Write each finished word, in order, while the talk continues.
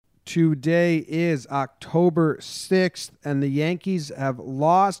Today is October 6th, and the Yankees have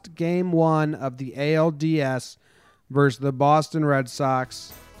lost Game 1 of the ALDS versus the Boston Red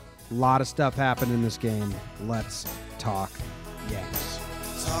Sox. A lot of stuff happened in this game. Let's talk Yanks.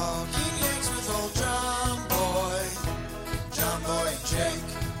 Talking Yanks with old John Boy and Jake.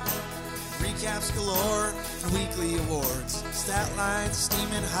 Recaps galore and weekly awards, stat lines,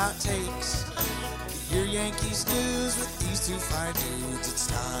 steaming hot takes. Your Yankees news with these two fine dudes. It's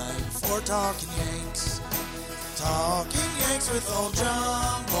time for Talking Yanks. Talking Yanks with old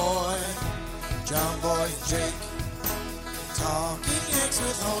John Boy and Jake. Talking Yanks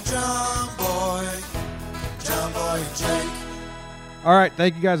with old John Boy and Jake. All right,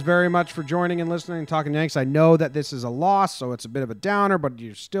 thank you guys very much for joining and listening and Talking Yanks. I know that this is a loss, so it's a bit of a downer, but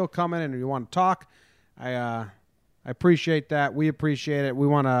you're still coming and you want to talk. I appreciate that. We appreciate it. We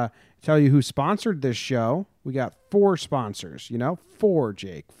want to tell you who sponsored this show. We got 4 sponsors, 4,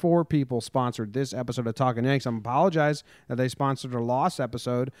 Jake. 4 people sponsored this episode of Talking Yanks. I apologize that they sponsored a loss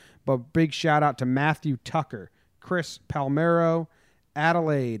episode, but big shout out to Matthew Tucker, Chris Palmero,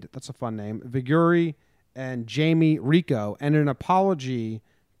 Adelaide, that's a fun name, Viguri, and Jamie Rico, and an apology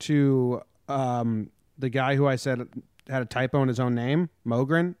to the guy who I said had a typo in his own name,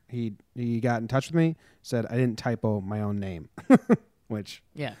 Mogren. He got in touch with me, said I didn't typo my own name. Which,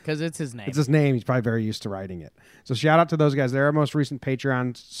 yeah, because it's his name. It's his name. He's probably very used to writing it. So shout out to those guys. They're our most recent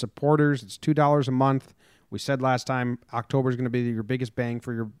Patreon supporters. It's $2 a month. We said last time October is going to be your biggest bang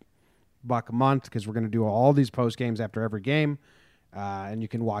for your buck a month because we're going to do all these post games after every game. And you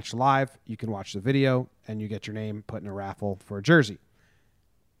can watch live, you can watch the video, and you get your name put in a raffle for a jersey.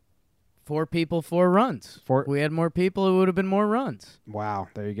 4 people, 4 runs. If we had more people, it would have been more runs. Wow,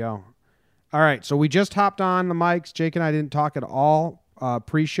 there you go. All right, so we just hopped on the mics. Jake and I didn't talk at all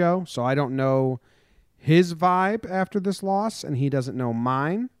pre-show, so I don't know his vibe after this loss, and he doesn't know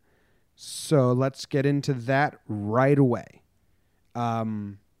mine. So let's get into that right away. Not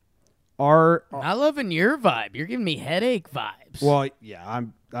loving your vibe. You're giving me headache vibes. Well, yeah,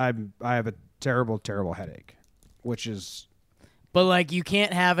 I have a terrible, terrible headache, which is. But like, you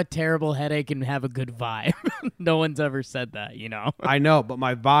can't have a terrible headache and have a good vibe. No one's ever said that, I know, but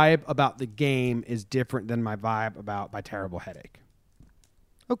my vibe about the game is different than my vibe about my terrible headache.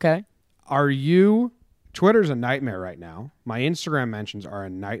 Okay. Twitter's a nightmare right now. My Instagram mentions are a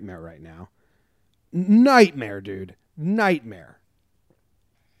nightmare right now. Nightmare, dude. Nightmare.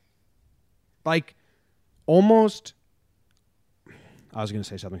 Like, almost. I was going to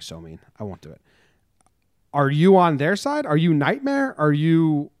say something so mean. I won't do it. Are you on their side? Are you nightmare? Are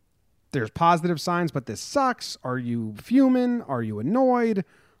you, there's positive signs, but this sucks? Are you fuming? Are you annoyed?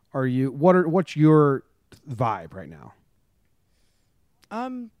 What's your vibe right now?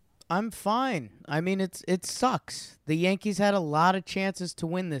 I'm fine. I mean, it sucks. The Yankees had a lot of chances to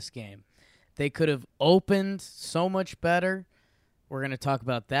win this game. They could have opened so much better. We're going to talk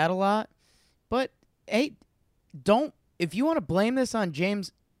about that a lot. But, hey, if you want to blame this on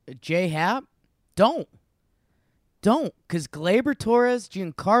J. Happ, don't. Because Gleyber Torres,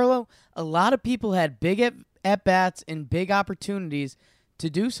 Giancarlo, a lot of people had big at-bats and big opportunities to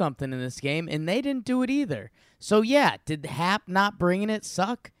do something in this game, and they didn't do it either. So, yeah, did Happ not bringing it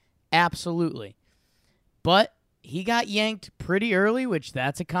suck? Absolutely. But he got yanked pretty early, which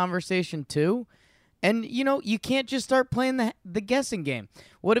that's a conversation too. And, you can't just start playing the guessing game.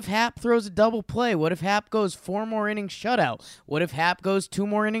 What if Happ throws a double play? What if Happ goes 4 more innings shutout? What if Happ goes 2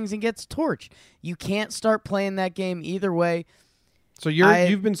 more innings and gets torched? You can't start playing that game either way. So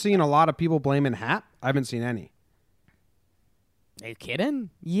you've been seeing a lot of people blaming Happ? I haven't seen any. Are you kidding?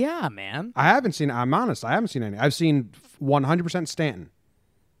 Yeah, man. I'm honest, I haven't seen any. I've seen 100% Stanton.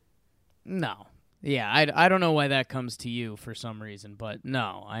 No. Yeah, I don't know why that comes to you for some reason, but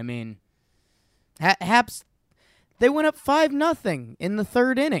no. I mean, Haps, they went up 5-0 in the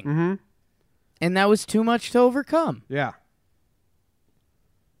 3rd inning. Mm-hmm. And that was too much to overcome. Yeah.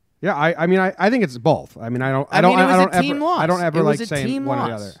 Yeah, I think it's both. I mean, I don't ever like saying one or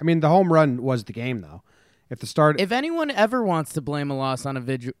the other. I mean, the home run was the game though. If anyone ever wants to blame a loss on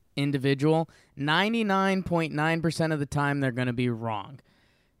an individual, 99.9% of the time they're going to be wrong.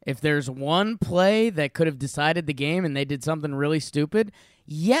 If there's one play that could have decided the game and they did something really stupid,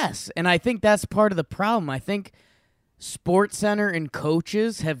 yes. And I think that's part of the problem. I think SportsCenter and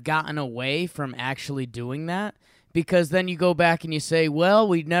coaches have gotten away from actually doing that because then you go back and you say, well,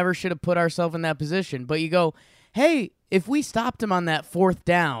 we never should have put ourselves in that position. But you go, hey, if we stopped him on that 4th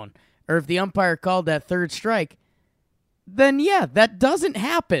down or if the umpire called that 3rd strike, then yeah, that doesn't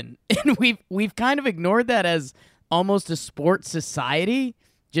happen. And we've kind of ignored that as almost a sports society –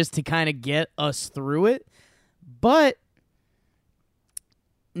 just to kind of get us through it. But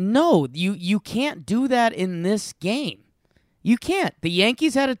No, you can't do that in this game. You can't. The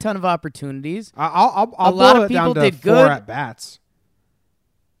Yankees had a ton of opportunities. I'll a lot boil of it down people to did 4 good. at-bats.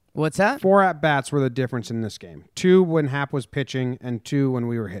 What's that? 4 at-bats were the difference in this game. 2 when Hap was pitching and 2 when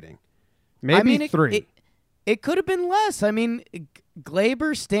we were hitting. Maybe 3. It could have been less. I mean,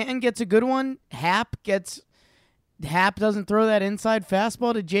 Glaber, Stanton gets a good one. Hap doesn't throw that inside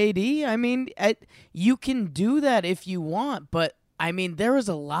fastball to JD. I mean, you can do that if you want, but I mean, there was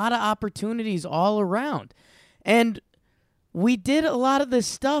a lot of opportunities all around. And we did a lot of the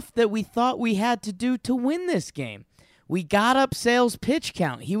stuff that we thought we had to do to win this game. We got up Sale's pitch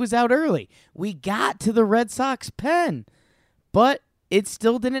count. He was out early. We got to the Red Sox pen, but it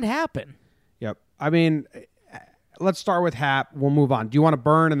still didn't happen. Yep. I mean, let's start with Hap. We'll move on. Do you want to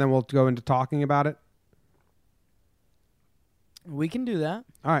burn and then we'll go into talking about it? We can do that.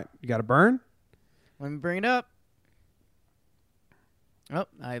 All right. You got to burn? Let me bring it up. Oh,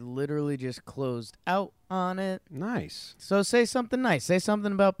 I literally just closed out on it. Nice. So say something nice. Say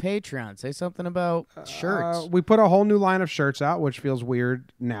something about Patreon. Say something about shirts. We put a whole new line of shirts out, which feels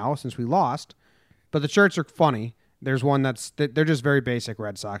weird now since we lost. But the shirts are funny. There's one they're just very basic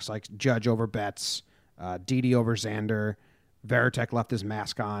Red Sox, like Judge over Betts, Didi over Xander, Veritek left his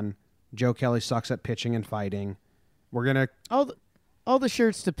mask on, Joe Kelly sucks at pitching and fighting. We're going to... All the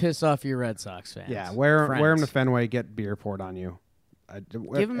shirts to piss off your Red Sox fans. Yeah, wear them to Fenway, get beer poured on you.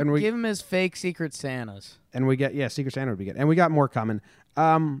 Give him his fake Secret Santas. And we get, Secret Santa would be good. And we got more coming.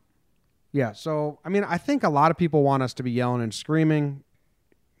 Yeah, so, I mean, I think a lot of people want us to be yelling and screaming.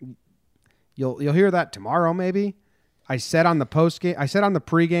 You'll hear that tomorrow, maybe. I said on the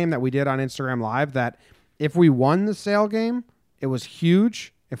pregame that we did on Instagram Live that if we won the Sale game, it was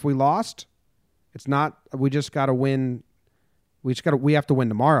huge. If we lost, it's not. We just got to win. We have to win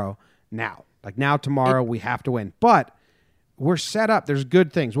tomorrow. Now, tomorrow, we have to win. But we're set up. There's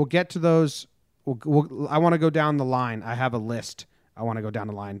good things. We'll get to those. I want to go down the line. I have a list. I want to go down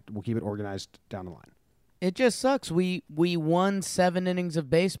the line. We'll keep it organized down the line. It just sucks. We won 7 innings of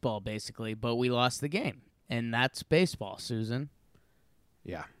baseball, basically, but we lost the game. And that's baseball, Susan.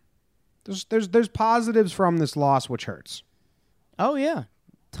 Yeah. There's positives from this loss, which hurts. Oh, yeah.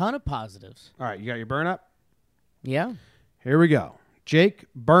 Ton of positives. All right, you got your burn up? Yeah. Here we go. Jake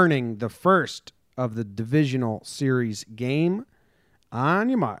burning the first of the divisional series game. On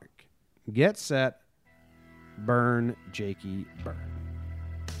your mark. Get set. Burn, Jakey, burn.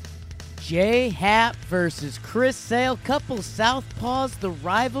 J Happ versus Chris Sale. Couple southpaws. The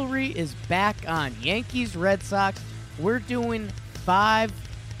rivalry is back on. Yankees, Red Sox. We're doing 5,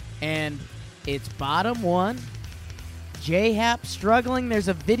 and it's bottom 1. J Happ struggling. There's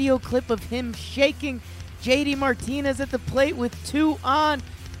a video clip of him shaking JD Martinez at the plate with 2 on.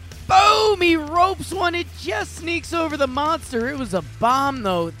 Boom! He ropes one. It just sneaks over the monster. It was a bomb,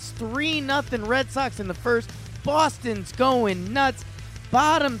 though. It's 3-0 Red Sox in the first. Boston's going nuts.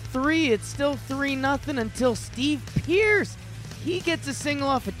 Bottom 3, it's still 3-0 until Steve Pearce. He gets a single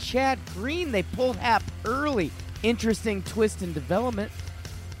off of Chad Green. They pulled Happ early. Interesting twist in development.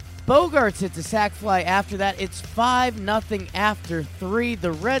 Bogarts hits a sac fly after that. It's 5-0 after 3.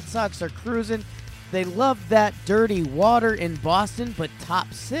 The Red Sox are cruising. They love that dirty water in Boston, but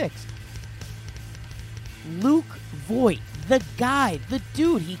top 6. Luke Voigt, the guy, the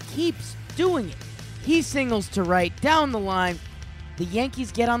dude, he keeps doing it. He singles to right, down the line. The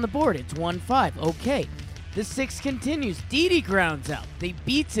Yankees get on the board. It's 1-5. Okay. The 6th continues. Didi grounds out. They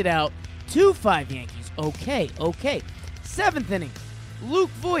beats it out. 2-5 Yankees. Okay. 7th inning. Luke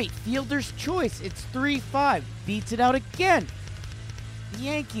Voigt, fielder's choice. It's 3-5. Beats it out again. The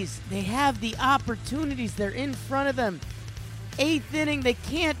Yankees, they have the opportunities. They're in front of them. 8th inning, they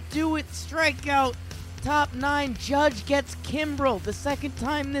can't do it. Strikeout. Top 9, Judge gets Kimbrel the second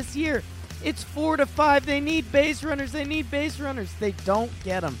time this year. It's 4-5. They need base runners. They don't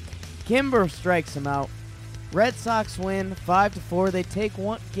get them. Kimbrel strikes him out. Red Sox win 5-4. They take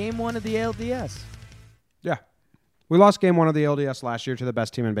game 1 of the ALDS. Yeah. We lost game 1 of the ALDS last year to the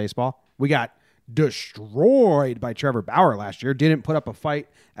best team in baseball. We got destroyed by Trevor Bauer last year. Didn't put up a fight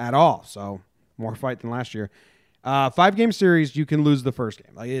at all. So more fight than last year. 5-game series, you can lose the first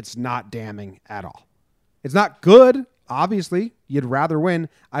game. It's not damning at all. It's not good. Obviously, you'd rather win.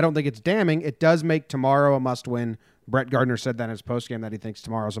 I don't think it's damning. It does make tomorrow a must-win. Brett Gardner said that in his postgame that he thinks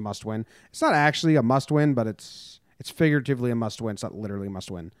tomorrow's a must-win. It's not actually a must-win, but it's figuratively a must-win. It's not literally a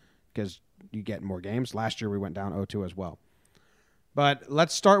must-win because you get more games. Last year we went down 0-2 as well. But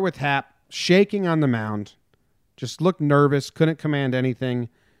let's start with Happ shaking on the mound. Just looked nervous, couldn't command anything.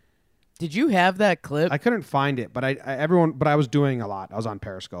 Did you have that clip? I couldn't find it, but I was doing a lot. I was on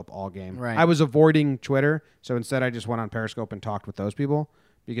Periscope all game. Right. I was avoiding Twitter, so instead I just went on Periscope and talked with those people.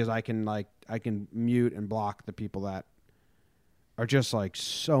 because I can mute and block the people that are just like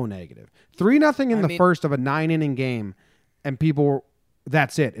so negative. 3-0 in the first of a 9-inning game, and people,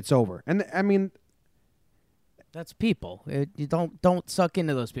 that's it. It's over. And I mean, that's people. You don't suck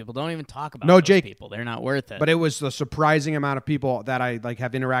into those people. Don't even talk about those Jake, people. They're not worth it. But it was the surprising amount of people that I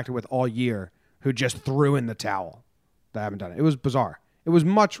have interacted with all year who just threw in the towel that haven't done it. It was bizarre. It was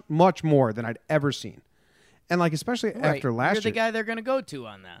much, much more than I'd ever seen. And especially after last year. You're the guy they're going to go to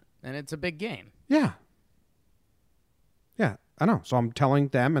on that. And it's a big game. Yeah. Yeah, I know. So I'm telling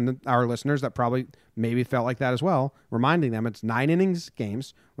them and our listeners that probably maybe felt like that as well, reminding them it's 9 innings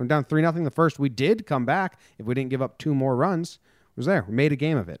games. We're down 3-0 the first. We did come back. If we didn't give up 2 more runs, it was there. We made a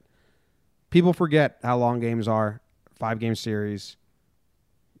game of it. People forget how long games are, 5-game series.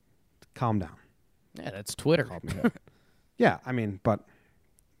 Calm down. Yeah, that's Twitter. Yeah, but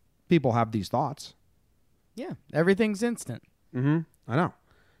people have these thoughts. Yeah, everything's instant. Mm-hmm. I know.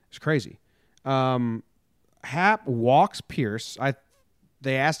 It's crazy. Hap walks Pierce.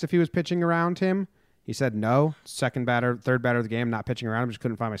 They asked if he was pitching around him. He said no. Third batter of the game, not pitching around him, just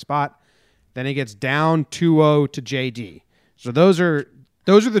couldn't find my spot. Then he gets down 2-0 to JD. So those are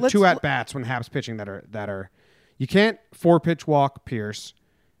the two at bats when Hap's pitching that are you can't 4-pitch walk Pierce,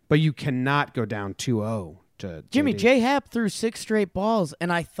 but you cannot go down 2-0 to Jimmy. JD. J Hap threw 6 straight balls,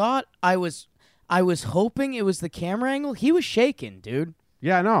 and I thought I was hoping it was the camera angle. He was shaking, dude.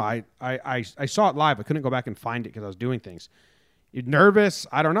 Yeah, no, I saw it live. I couldn't go back and find it because I was doing things. You're nervous?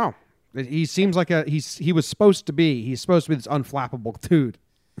 I don't know. He seems like he's supposed to be this unflappable dude.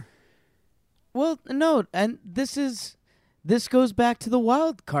 Well, no, and this goes back to the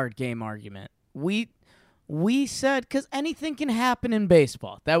wild card game argument. We said, because anything can happen in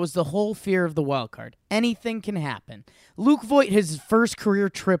baseball. That was the whole fear of the wild card. Anything can happen. Luke Voit his first career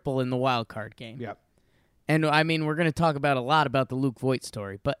triple in the wild card game. Yep. And, we're going to talk about a lot about the Luke Voit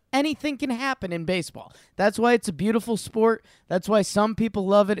story, but anything can happen in baseball. That's why it's a beautiful sport. That's why some people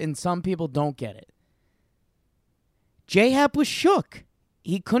love it and some people don't get it. J-Hap was shook.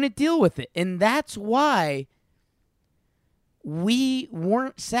 He couldn't deal with it, and that's why we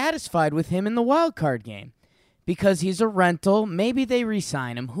weren't satisfied with him in the wild card game, because he's a rental. Maybe they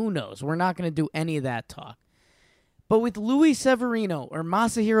re-sign him. Who knows? We're not going to do any of that talk. But with Luis Severino or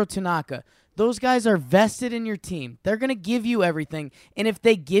Masahiro Tanaka, those guys are vested in your team. They're going to give you everything. And if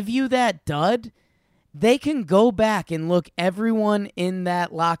they give you that dud, they can go back and look everyone in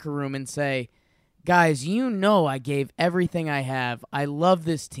that locker room and say, guys, I gave everything I have. I love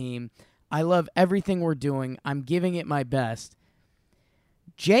this team. I love everything we're doing. I'm giving it my best.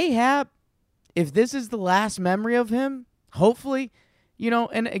 J-Hap, if this is the last memory of him, hopefully,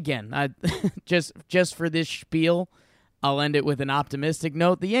 and again, I just for this spiel, I'll end it with an optimistic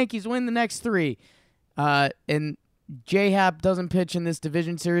note. The Yankees win the next 3. And J-Hap doesn't pitch in this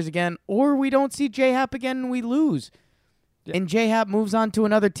division series again, or we don't see J-Hap again and we lose. Yeah. And J-Hap moves on to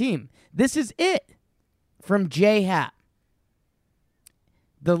another team. This is it from J-Hap.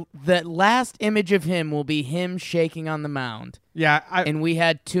 The last image of him will be him shaking on the mound. Yeah. And we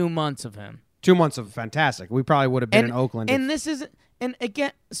had 2 months of him. 2 months of fantastic. We probably would have been in Oakland. And this is... And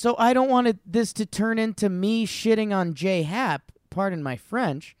again, so I don't want this to turn into me shitting on J-Hap, pardon my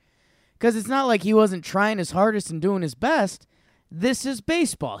French, because it's not like he wasn't trying his hardest and doing his best. This is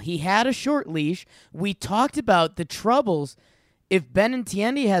baseball. He had a short leash. We talked about the troubles if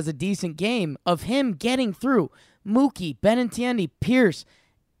Benintendi has a decent game of him getting through. Mookie, Benintendi, Pierce.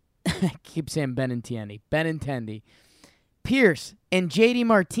 I keep saying Benintendi. Pierce and JD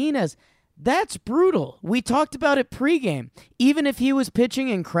Martinez. That's brutal. We talked about it pregame. Even if he was pitching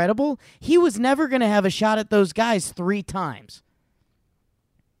incredible, he was never going to have a shot at those guys 3 times.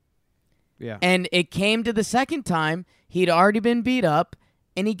 Yeah. And it came to the second time, he'd already been beat up,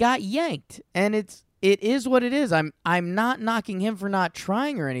 and he got yanked. And it is what it is. I'm not knocking him for not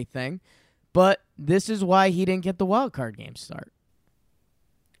trying or anything, but this is why he didn't get the wild card game start.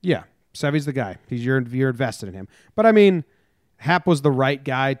 Yeah. Sevy's the guy. You're invested in him. But Hap was the right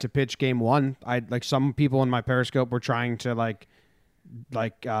guy to pitch game 1. Some people in my Periscope were trying to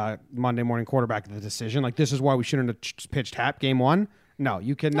Monday morning quarterback the decision. This is why we shouldn't have pitched Hap game 1. No,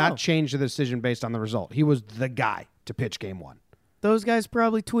 you cannot change the decision based on the result. He was the guy to pitch game 1. Those guys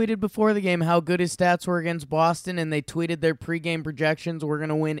probably tweeted before the game how good his stats were against Boston, and they tweeted their pregame projections. We're going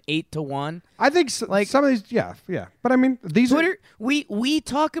to win 8-1. I think some of these, yeah. But these Twitter. We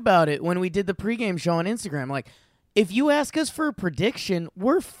talk about it when we did the pregame show on Instagram. If you ask us for a prediction,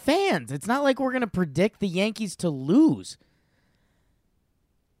 we're fans. It's not like we're going to predict the Yankees to lose.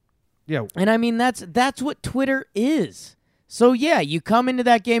 Yeah. And that's what Twitter is. So, yeah, you come into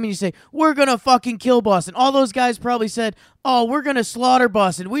that game and you say, we're going to fucking kill Boston. All those guys probably said, oh, we're going to slaughter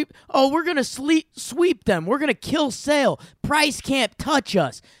Boston. We're going to sweep them. We're going to kill Sale. Price can't touch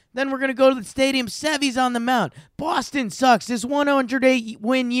us. Then we're going to go to the stadium. Sevy's on the mound. Boston sucks. This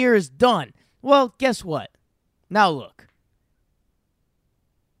 108-win year is done. Well, guess what? Now look.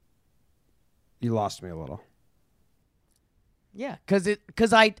 You lost me a little. Yeah,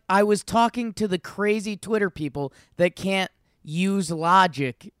 because I was talking to the crazy Twitter people that can't use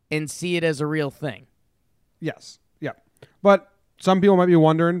logic and see it as a real thing. Yes. Yeah. But some people might be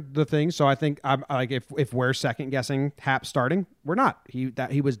wondering the thing. So I think I'm like, if we're second guessing Hap starting, we're not.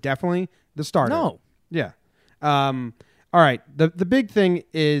 He was definitely the starter. No. Yeah. All right. The big thing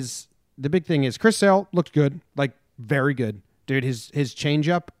is Chris Sale looked good, like very good, dude. His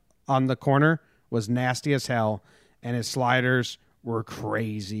changeup on the corner was nasty as hell, and his sliders were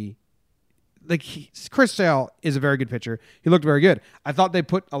crazy. Like Chris Sale is a very good pitcher. He looked very good. I thought they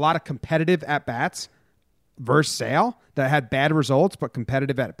put a lot of competitive at bats versus Sale that had bad results, but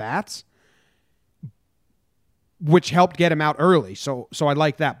competitive at bats, which helped get him out early. So I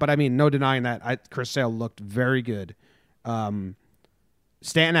like that. But I mean, no denying that Chris Sale looked very good. Stanton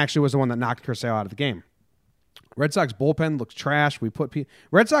actually was the one that knocked Chris Sale out of the game. Red Sox bullpen looks trash.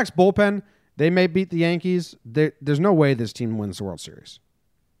 Red Sox bullpen. They may beat the Yankees. There's no way this team wins the World Series.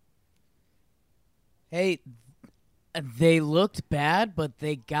 Hey, they looked bad, but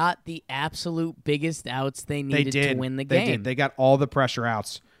they got the absolute biggest outs they needed to win the game. They did. They got all the pressure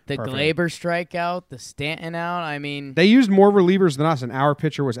outs. The perfectly. Glaber strikeout, the Stanton out. I mean, they used more relievers than us, and our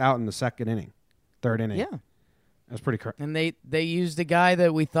pitcher was out in the third inning. Yeah. That's pretty crazy. And they used a guy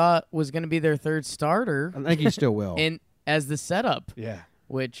that we thought was going to be their third starter. I think he still will. as the setup. Yeah.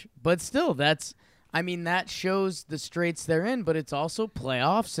 But still, that shows the straits they're in, but it's also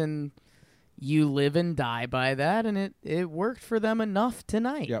playoffs, and you live and die by that, and it worked for them enough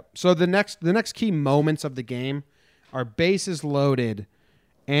tonight. Yep. So the next key moments of the game are bases loaded,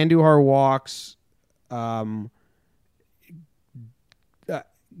 Andujar walks,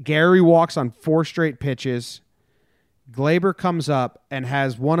 Gary walks on 4 straight pitches. Glaber comes up and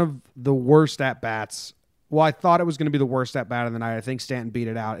has one of the worst at-bats. Well, I thought it was going to be the worst at-bat of the night. I think Stanton beat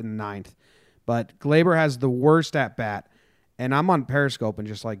it out in the 9th. But Glaber has the worst at-bat. And I'm on Periscope and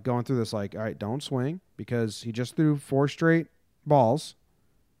just like going through this like, all right, don't swing, because he just threw 4 straight balls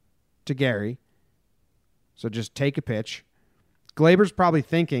to Gary. So just take a pitch. Glaber's probably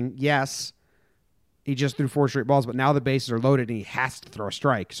thinking, yes, he just threw 4 straight balls, but now the bases are loaded and he has to throw a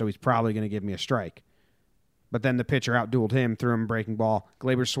strike, so he's probably going to give me a strike. But then the pitcher outdueled him, threw him a breaking ball.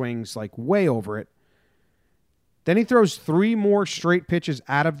 Glaber swings like way over it. Then he throws 3 more straight pitches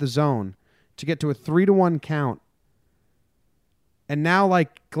out of the zone to get to a 3-1 count. And now,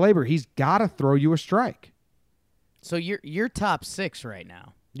 like Glaber, he's got to throw you a strike. So you're top 6 right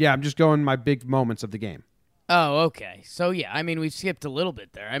now. Yeah, I'm just going my big moments of the game. Oh, okay. So, yeah, I mean, we've skipped a little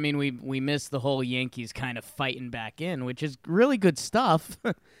bit there. I mean, we missed the whole Yankees kind of fighting back in, which is really good stuff.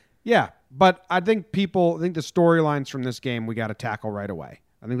 Yeah, but I think the storylines from this game we got to tackle right away.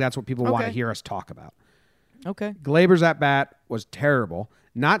 I think that's what people want to hear us talk about. Okay. Glaber's at-bat was terrible.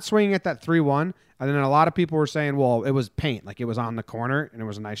 Not swinging at that 3-1, and then a lot of people were saying, well, it was paint, like it was on the corner, and it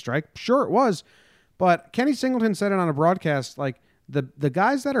was a nice strike. Sure, it was. But Kenny Singleton said it on a broadcast, like the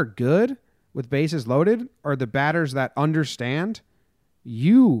guys that are good with bases loaded are the batters that understand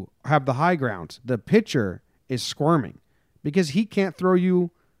you have the high ground. The pitcher is squirming because he can't throw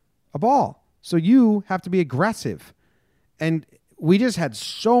you a ball. So you have to be aggressive. And we just had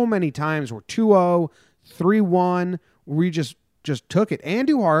so many times where 2-0, 3-1, we just took it.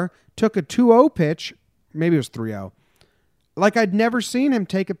 Andujar took a 2-0 pitch. Maybe it was 3-0. Like I'd never seen him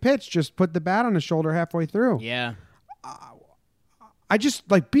take a pitch, just put the bat on his shoulder halfway through. Yeah. I just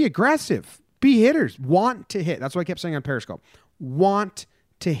like be aggressive, be hitters, want to hit. That's what I kept saying on Periscope. Want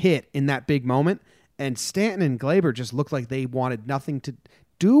to hit in that big moment. And Stanton and Glaber just looked like they wanted nothing to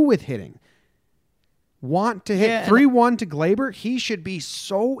do with hitting. Want to hit 3-1 to Glaber. He should be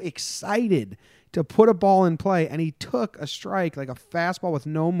so excited to put a ball in play. And he took a strike, like a fastball with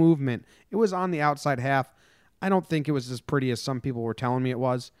no movement. It was on the outside half. I don't think it was as pretty as some people were telling me it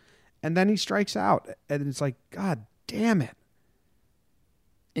was. And then he strikes out. And it's like, God damn it.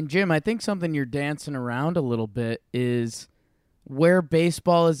 And Jim, I think something you're dancing around a little bit is where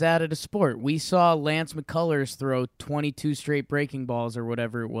baseball is at a sport. We saw Lance McCullers throw 22 straight breaking balls or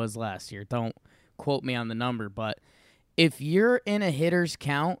whatever it was last year. Don't quote me on the number, but if you're in a hitter's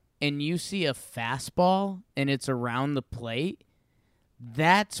count and you see a fastball and it's around the plate,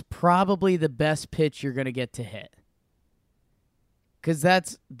 that's probably the best pitch you're going to get to hit. Because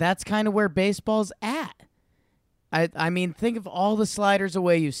that's kind of where baseball's at. I mean, think of all the sliders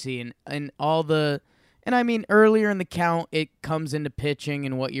away you see and all the... And I mean, earlier in the count, it comes into pitching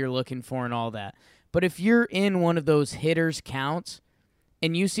and what you're looking for and all that. But if you're in one of those hitters' counts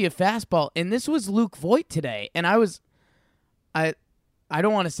and you see a fastball, and this was Luke Voit today, and I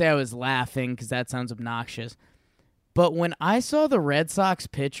don't want to say I was laughing because that sounds obnoxious, but when I saw the Red Sox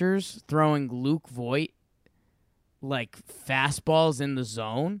pitchers throwing Luke Voit like fastballs in the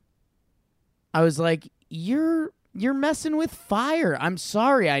zone, I was like, you're messing with fire. I'm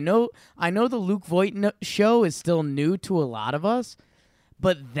sorry. I know the Luke Voit show is still new to a lot of us,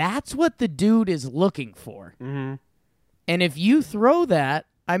 but that's what the dude is looking for. Mm-hmm. And if you throw that,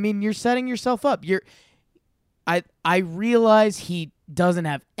 I mean, you're setting yourself up. I realize he doesn't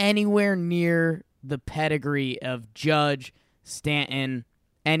have anywhere near the pedigree of Judge, Stanton,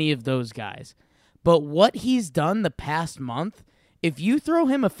 any of those guys. But what he's done the past month, if you throw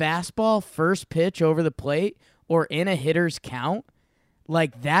him a fastball first pitch over the plate or in a hitter's count,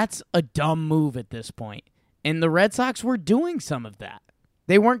 like that's a dumb move at this point. And the Red Sox were doing some of that.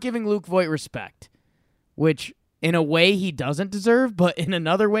 They weren't giving Luke Voit respect, which in a way he doesn't deserve, but in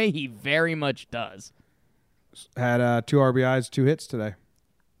another way he very much does. Had 2 RBIs, 2 hits today.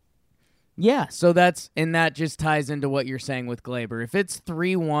 Yeah, so that just ties into what you're saying with Glaber. If it's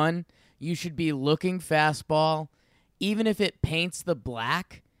 3-1, you should be looking fastball. Even if it paints the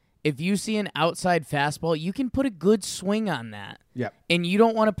black, if you see an outside fastball, you can put a good swing on that. Yep. And you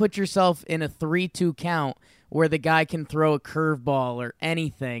don't want to put yourself in a 3-2 count where the guy can throw a curveball or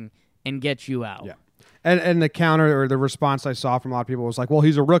anything and get you out. Yeah. And the counter or the response I saw from a lot of people was like, well,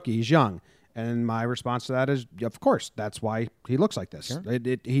 he's a rookie. He's young. And my response to that is, of course, that's why he looks like this. Sure.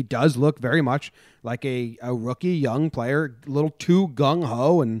 He does look very much like a rookie young player, a little too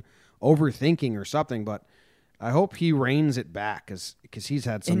gung-ho and overthinking or something. But I hope he reins it back because he's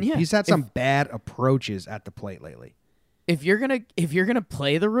had some bad approaches at the plate lately. If you're gonna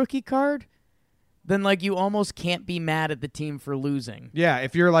play the rookie card, then like you almost can't be mad at the team for losing. Yeah,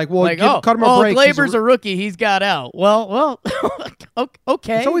 if you're like, well, cut him a break. Glaber's a rookie. He's got out. Well,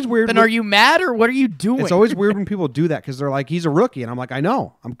 okay. It's always weird. Then are you mad or what are you doing? It's always weird when people do that because they're like, he's a rookie. And I'm like, I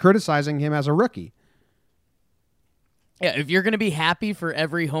know. I'm criticizing him as a rookie. Yeah, if you're going to be happy for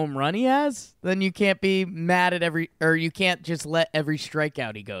every home run he has, then you can't be mad at you can't just let every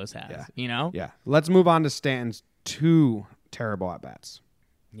strikeout he has, yeah. You know? Yeah. Let's move on to Stanton's 2 terrible at-bats.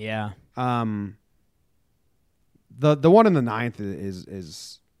 Yeah. The one in the 9th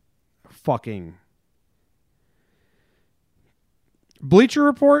is fucking... Bleacher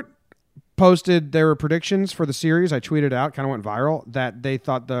Report posted their predictions for the series. I tweeted out, kind of went viral, that they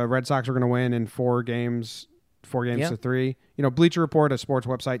thought the Red Sox were going to win in 4 games to 3. You know, Bleacher Report, a sports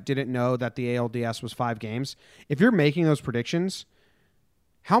website, didn't know that the ALDS was 5 games. If you're making those predictions,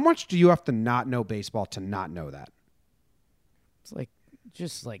 how much do you have to not know baseball to not know that? It's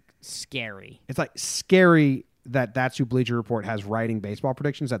just scary. It's like scary that that's who Bleacher Report has writing baseball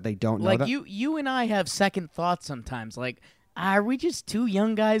predictions, that they don't know that. Like you and I have second thoughts sometimes. Like, are we just 2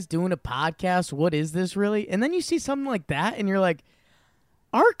 young guys doing a podcast? What is this really? And then you see something like that, and you're like,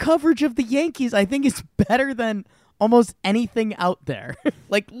 our coverage of the Yankees, I think, is better than almost anything out there.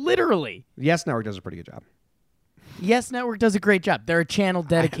 Like, literally. Yes Network does a pretty good job. Yes Network does a great job. They're a channel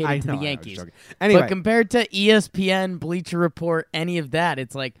dedicated to the Yankees. Anyway. But compared to ESPN, Bleacher Report, any of that,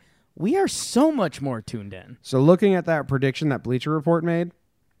 it's like, we are so much more tuned in. So looking at that prediction that Bleacher Report made,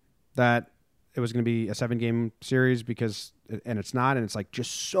 that it was going to be a 7-game series and it's not, and it's like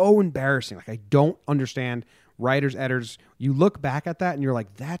just so embarrassing. Like, I don't understand writers, editors. You look back at that and you're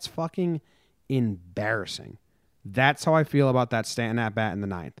like, that's fucking embarrassing. That's how I feel about that Stanton at bat in the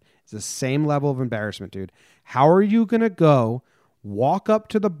 9th. It's the same level of embarrassment, dude. How are you going to go walk up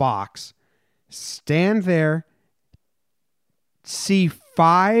to the box, stand there, see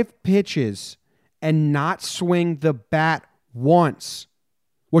 5 pitches, and not swing the bat once?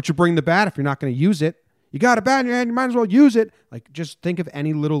 What you bring the bat if you're not going to use it? You got a bat in your hand, you might as well use it. Like, just think of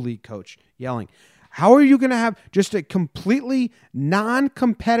any little league coach yelling. How are you going to have just a completely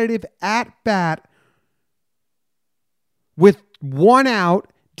non-competitive at-bat with 1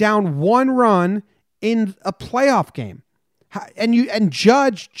 out, down 1 run in a playoff game? And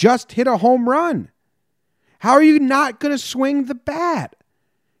Judge just hit a home run. How are you not going to swing the bat?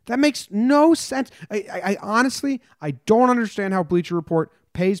 That makes no sense. I honestly, I don't understand how Bleacher Report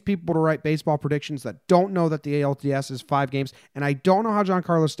pays people to write baseball predictions that don't know that the ALDS is 5 games. And I don't know how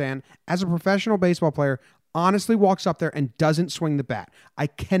Giancarlo Stanton, as a professional baseball player, honestly walks up there and doesn't swing the bat. I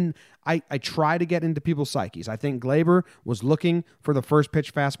try to get into people's psyches. I think Glaber was looking for the first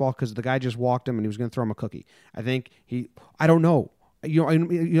pitch fastball because the guy just walked him and he was going to throw him a cookie. I think I don't know.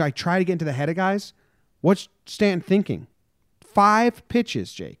 I try to get into the head of guys, What's Stanton thinking? 5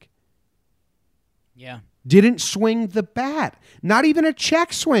 pitches, Jake. Yeah. Didn't swing the bat. Not even a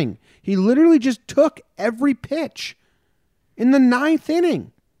check swing. He literally just took every pitch in the 9th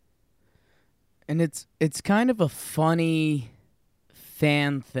inning. And it's kind of a funny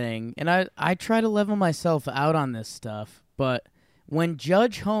fan thing. And I try to level myself out on this stuff. But when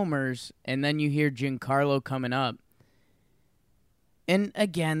Judge homers and then you hear Giancarlo coming up, and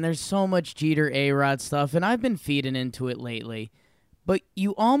again, there's so much Jeter A-Rod stuff, and I've been feeding into it lately. But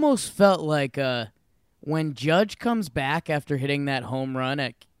you almost felt like when Judge comes back after hitting that home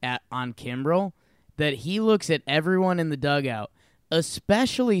run on Kimbrel, that he looks at everyone in the dugout,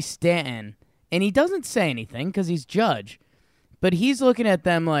 especially Stanton, and he doesn't say anything because he's Judge, but he's looking at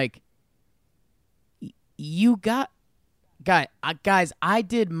them like, guys, I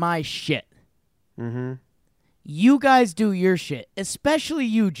did my shit. Mm-hmm. You guys do your shit, especially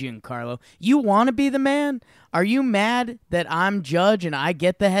you, Giancarlo. You want to be the man? Are you mad that I'm Judge and I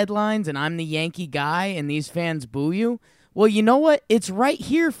get the headlines and I'm the Yankee guy and these fans boo you? Well, you know what? It's right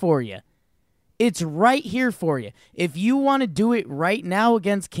here for you. It's right here for you. If you want to do it right now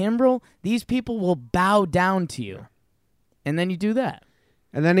against Kimbrel, these people will bow down to you. And then you do that.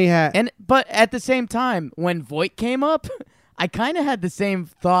 And then he had... But at the same time, when Voit came up, I kind of had the same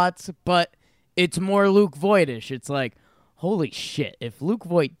thoughts, but... it's more Luke Voit-ish. It's like, holy shit, if Luke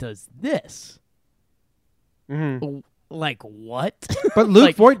Voit does this, like what? But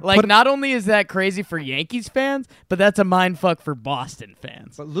Luke Voit... not only is that crazy for Yankees fans, but that's a mindfuck for Boston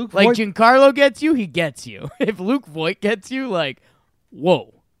fans. But Luke like, Voit... Giancarlo gets you, he gets you. If Luke Voit gets you, like,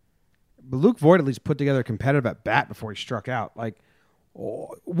 whoa. But Luke Voit at least put together a competitive at bat before he struck out. Like,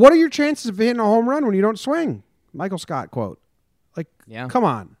 what are your chances of hitting a home run when you don't swing? Michael Scott quote. Like, come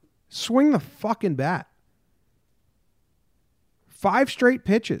on. Swing the fucking bat. 5 straight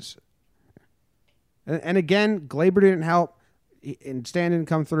pitches. And again, Gleyber didn't help, and Stan didn't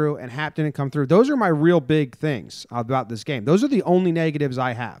come through, and Happ didn't come through. Those are my real big things about this game. Those are the only negatives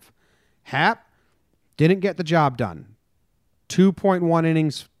I have. Happ didn't get the job done. 2.1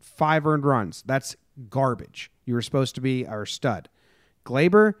 innings, 5 earned runs. That's garbage. You were supposed to be our stud.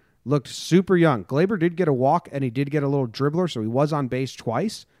 Gleyber looked super young. Gleyber did get a walk, and he did get a little dribbler, so he was on base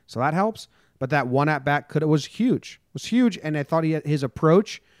twice. So that helps. But that one at bat was huge. It was huge, and I thought his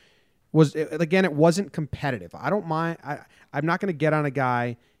approach was, again, it wasn't competitive. I don't mind. I'm not going to get on a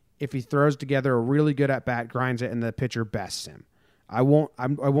guy if he throws together a really good at bat, grinds it, and the pitcher bests him. I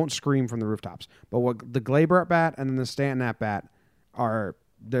won't scream from the rooftops. But what the Gleyber at bat and then the Stanton at bat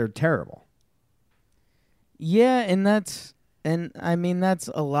they're terrible. Yeah, and that's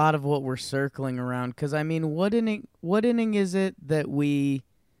a lot of what we're circling around. Because what inning is it that we?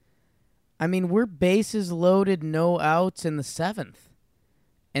 We're bases loaded, no outs in the 7th.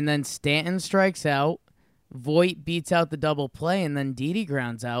 And then Stanton strikes out, Voit beats out the double play, and then Didi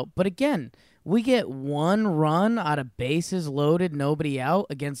grounds out. But again, we get 1 run out of bases loaded, nobody out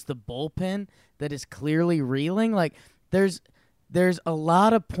against the bullpen that is clearly reeling. Like, there's a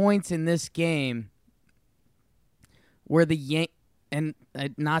lot of points in this game where the and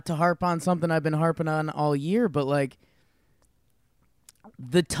not to harp on something I've been harping on all year, but like,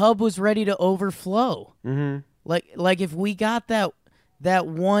 the tub was ready to overflow. Mm-hmm. Like if we got that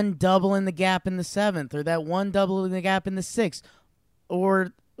one double in the gap in the 7th, or that one double in the gap in the 6th,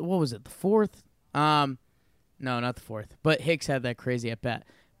 or what was it, the 4th? No, not the 4th. But Hicks had that crazy at bat.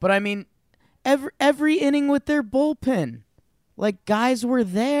 But every inning with their bullpen, like, guys were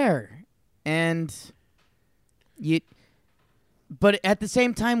there, and but at the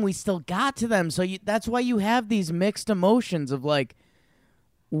same time we still got to them. So that's why you have these mixed emotions of like,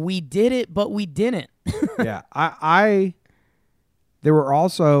 we did it, but we didn't. Yeah, there were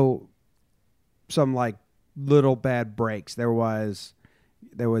also some like little bad breaks. There was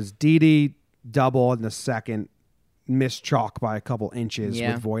Didi double in the 2nd, missed chalk by a couple inches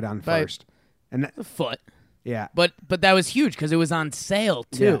with Voit on first, and a foot. Yeah, but that was huge because it was on sale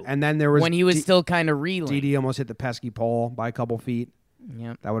too. Yeah. And then there was when he was still kind of reeling. Didi almost hit the pesky pole by a couple feet.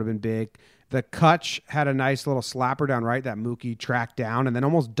 Yeah, that would have been big. The Kutch had a nice little slapper down right that Mookie tracked down and then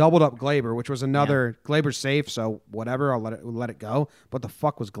almost doubled up Gleyber, which was another Gleyber safe, so whatever, I'll let it go. What the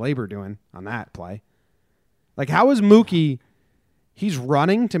fuck was Gleyber doing on that play? Like, how is Mookie? He's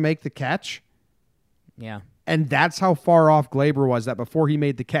running to make the catch. Yeah. And that's how far off Gleyber was, that before he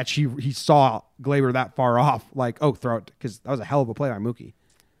made the catch, he saw Gleyber that far off. Like, oh, throw it, because that was a hell of a play by Mookie.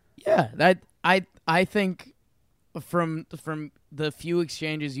 Yeah, I think from the few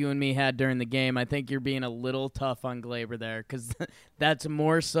exchanges you and me had during the game, I think you're being a little tough on Gleyber there, because that's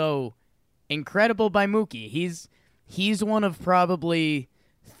more so incredible by Mookie. He's one of probably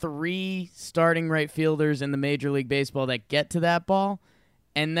 3 starting right fielders in the Major League Baseball that get to that ball,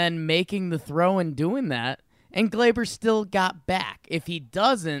 and then making the throw and doing that, and Glaber still got back. If he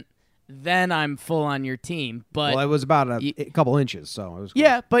doesn't, then I'm full on your team. But Well, it was about a couple inches, so it was close.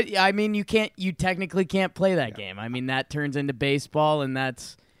 yeah, but I mean, you technically can't play that game. I mean, that turns into baseball, and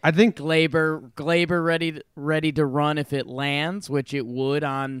that's I think Glaber ready to run if it lands, which it would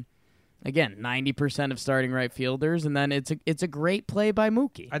on, again, 90% of starting right fielders, and then it's a great play by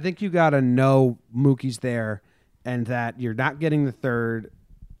Mookie. I think you got to know Mookie's there and that you're not getting the third.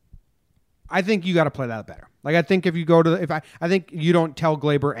 I think you got to play that better. Like, I think if you go to I think you don't tell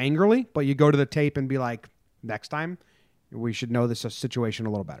Glaber angrily, but you go to the tape and be like, next time we should know this situation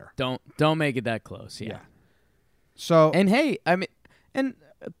a little better. Don't make it that close. Yeah. So, And hey, I mean,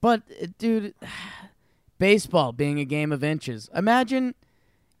 but dude, baseball being a game of inches. Imagine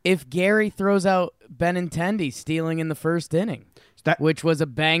if Gary throws out Benintendi stealing in the first inning, which was a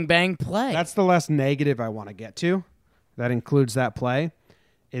bang play. that's the less negative I want to get to. That includes that play,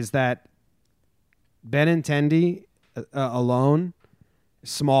 is that Benintendi alone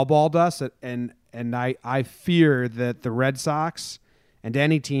small balled us, and I fear that the Red Sox and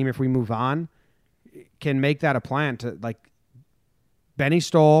any team, if we move on, can make that a plan to, like, Benny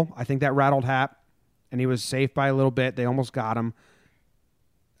stole. I think that rattled Hap, and he was safe by a little bit. They almost got him.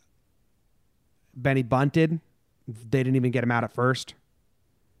 Benny bunted. They didn't even get him out at first.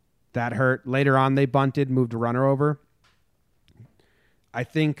 That hurt. Later on, they bunted, moved a runner over. I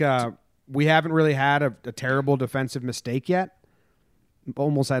think we haven't really had a terrible defensive mistake yet.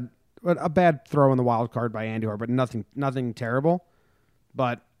 Almost had a bad throw in the wild card by Andujar, but nothing terrible.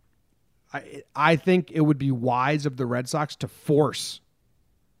 But I think it would be wise of the Red Sox to force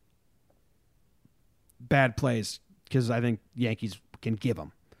bad plays, because I think Yankees can give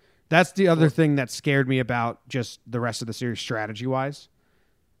them. That's the other thing that scared me about just the rest of the series strategy-wise.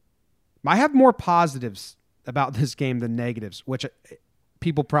 I have more positives about this game than negatives, which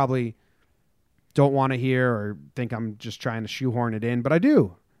people probably don't want to hear or think I'm just trying to shoehorn it in, but I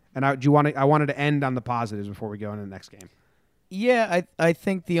do. And I wanted to end on the positives before we go into the next game. Yeah, I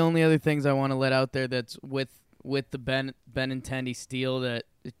think the only other things I want to let out there that's with the Benintendi steal, that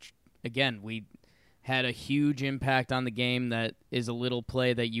again, we had a huge impact on the game. That is a little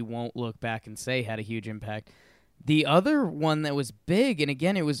play that you won't look back and say had a huge impact. The other one that was big, and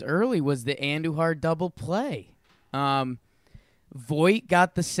again, it was early, was the Andujar double play. Voit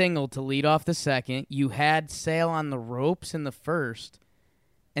got the single to lead off the second. You had Sale on the ropes in the first,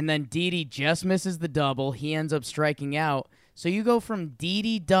 and then Didi just misses the double. He ends up striking out. So you go from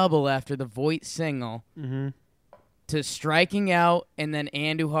Didi double after the Voit single to striking out, and then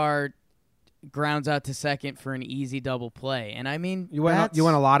Andujar grounds out to second for an easy double play. And I mean, you went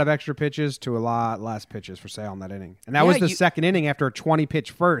a lot of extra pitches to a lot less pitches for Sale in that inning. And that was the second inning after a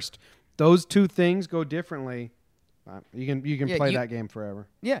 20-pitch first. Those two things go differently. You can play that game forever.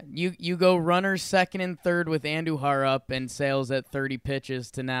 Yeah, you go runners second and third with Andujar up and Sale's at 30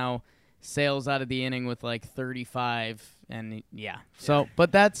 pitches to now Sale's out of the inning with like 35, and yeah. So,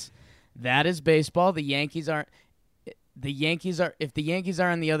 but that is baseball. If the Yankees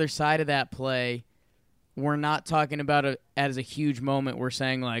are on the other side of that play, we're not talking about it as a huge moment. We're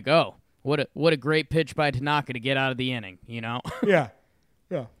saying like, oh, what a great pitch by Tanaka to get out of the inning, you know? Yeah.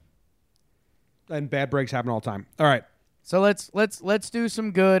 And bad breaks happen all the time. All right. So let's do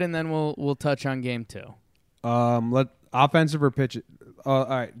some good, and then we'll touch on game 2. Offensive or pitch. All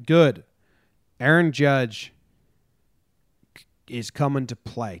right, good. Aaron Judge is coming to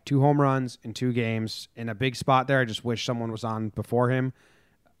play. 2 home runs in 2 games in a big spot there. I just wish someone was on before him,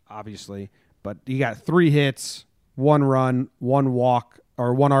 obviously. But he got 3 hits, 1 run, 1 walk,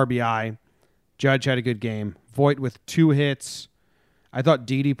 or 1 RBI. Judge had a good game. Voit with 2 hits. I thought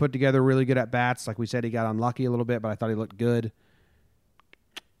Didi put together really good at bats. Like we said, he got unlucky a little bit, but I thought he looked good.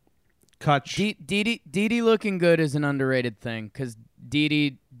 Kutch. Didi looking good is an underrated thing, because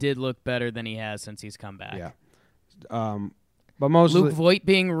Didi did look better than he has since he's come back. Yeah. But mostly, Luke Voit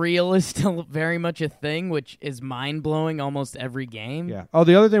being real is still very much a thing, which is mind-blowing almost every game. Yeah. Oh,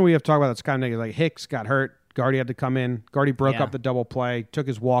 the other thing we have to talk about that's kind of negative, like Hicks got hurt. Gardy had to come in. Gardy broke up the double play, took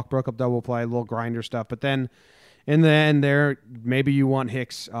his walk, broke up double play, a little grinder stuff. But then in the end there, maybe you want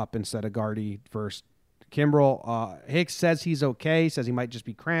Hicks up instead of Gardy versus Kimbrel. Hicks says he's okay, says he might just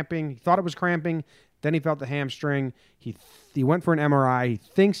be cramping. He thought it was cramping. Then he felt the hamstring. He went for an MRI. He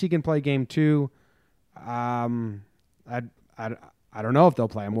thinks he can play game 2. I don't know if they'll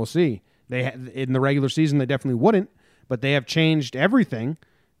play him. We'll see. In the regular season, they definitely wouldn't, but they have changed everything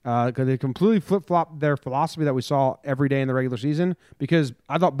because they completely flip-flopped their philosophy that we saw every day in the regular season, because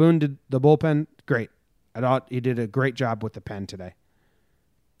I thought Boone did the bullpen great. I thought he did a great job with the pen today.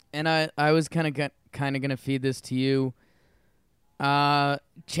 and I was kind of gonna feed this to you.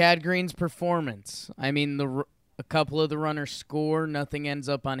 Chad Green's performance. I mean, a couple of the runners score. Nothing ends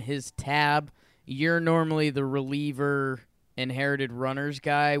up on his tab. You're normally the reliever, inherited runners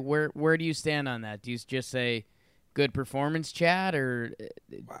guy. Where do you stand on that? Do you just say good performance, Chad, or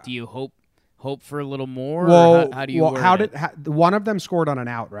do you hope for a little more? Well, how do you? One of them scored on an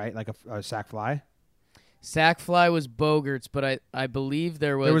out, right? Like a sac fly. Sac fly was Bogarts, but I believe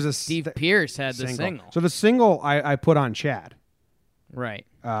there was a Steve Pierce had the single. So the single I put on Chad. Right.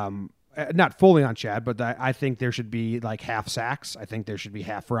 Not fully on Chad, but I think there should be like half sacks. I think there should be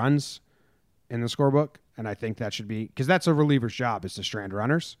half runs in the scorebook, and I think that should be because that's a reliever's job is to strand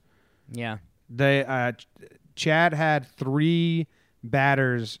runners. Yeah. Chad had 3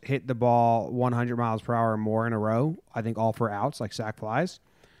 batters hit the ball 100 miles per hour or more in a row. I think all for outs, like sac flies.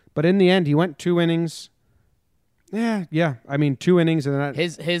 But in the end, he went 2 innings. Yeah. I mean, 2 innings and then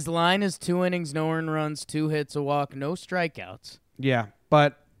his line is 2 innings, no earned runs, 2 hits, a walk, no strikeouts. Yeah,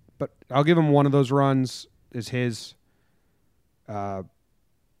 but I'll give him one of those runs is his. I'm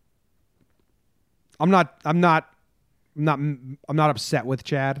not upset with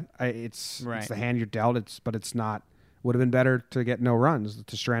Chad. It's the hand you're dealt. But it's not. Would have been better to get no runs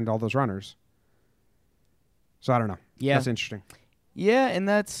to strand all those runners. So I don't know. Yeah, that's interesting. Yeah, and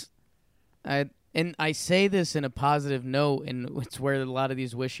I say this in a positive note, and it's where a lot of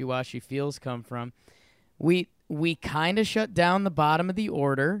these wishy-washy feels come from. We kind of shut down the bottom of the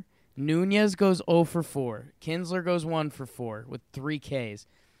order. Nunez goes 0 for 4. Kinsler goes 1 for 4 with 3 Ks.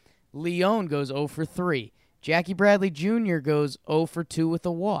 Leone goes 0 for 3. Jackie Bradley Jr. goes 0 for 2 with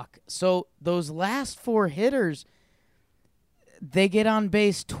a walk. So those last 4 hitters, they get on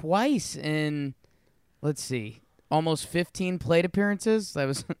base twice in, let's see, almost 15 plate appearances. That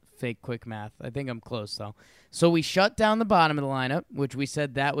was fake quick math. I think I'm close, though. So we shut down the bottom of the lineup, which we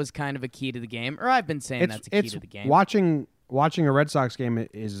said that was kind of a key to the game. Or I've been saying that's a key to the game. Watching a Red Sox game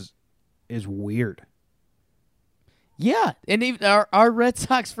is weird. Yeah, and even our Red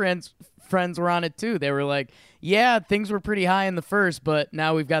Sox friends were on it, too. They were like, yeah, things were pretty high in the first, but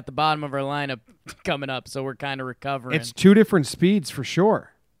now we've got the bottom of our lineup coming up, so we're kind of recovering. It's 2 different speeds for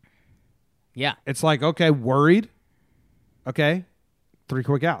sure. Yeah. It's like, okay, worried. Okay, 3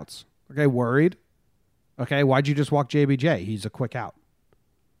 quick outs. Okay, worried. Okay, why'd you just walk JBJ? He's a quick out.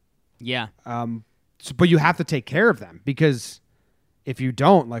 Yeah. But you have to take care of them because if you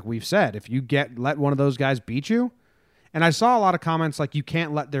don't, like we've said, if you let one of those guys beat you, and I saw a lot of comments like you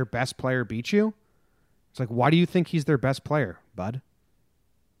can't let their best player beat you. It's like, why do you think he's their best player, bud?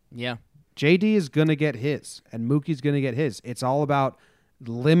 Yeah. JD is going to get his, and Mookie's going to get his. It's all about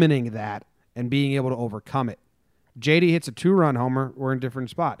limiting that and being able to overcome it. JD hits a 2-run homer, we're in a different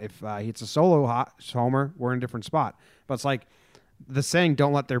spot. If he hits a solo homer, we're in a different spot. But it's like the saying,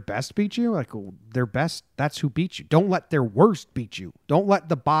 don't let their best beat you. Like their best, that's who beats you. Don't let their worst beat you. Don't let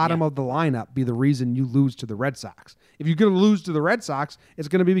the bottom of the lineup be the reason you lose to the Red Sox. If you're going to lose to the Red Sox, it's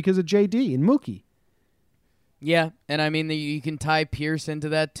going to be because of JD and Mookie. Yeah, and I mean, you can tie Pierce into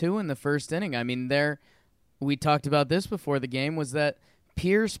that too in the first inning. I mean, we talked about this before the game, was that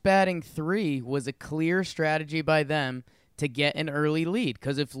Pierce batting 3 was a clear strategy by them to get an early lead.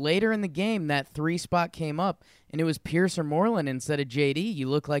 Because if later in the game that 3 spot came up and it was Pierce or Moreland instead of JD, you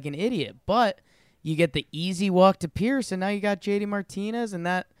look like an idiot. But you get the easy walk to Pierce, and now you got JD Martinez, and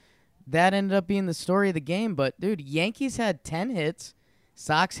that ended up being the story of the game. But, dude, Yankees had 10 hits.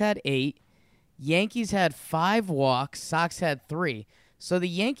 Sox had 8. Yankees had 5 walks. Sox had 3. So the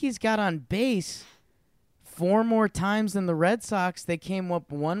Yankees got on base 4 more times than the Red Sox. They came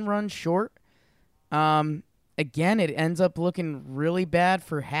up 1 run short. Again, it ends up looking really bad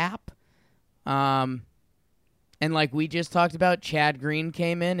for Happ. And like we just talked about, Chad Green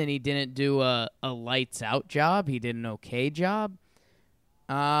came in and he didn't do a lights out job. He did an okay job.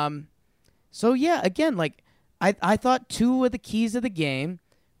 So yeah, again, like I thought 2 of the keys of the game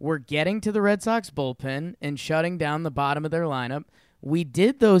were getting to the Red Sox bullpen and shutting down the bottom of their lineup. We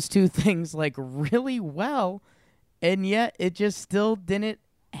did those 2 things like really well, and yet it just still didn't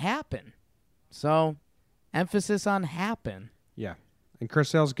happen. So, emphasis on happen. Yeah, and Chris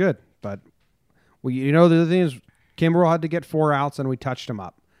Sale's good, but the other thing is Kimbrel had to get 4 outs, and we touched him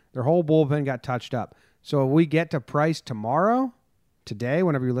up. Their whole bullpen got touched up. So if we get to Price today,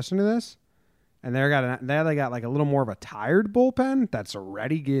 whenever you listen to this, and they got like a little more of a tired bullpen that's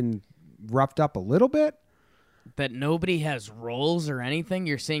already getting roughed up a little bit. That nobody has roles or anything.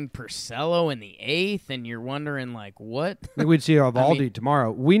 You're seeing Purcello in the 8th, and you're wondering, like, what? I think we'd see Eovaldi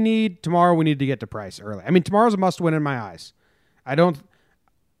tomorrow. We need to get to Price early. I mean, tomorrow's a must-win in my eyes. I'm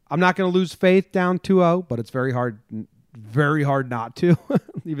not going to lose faith down 2-0, but it's very hard very hard not to,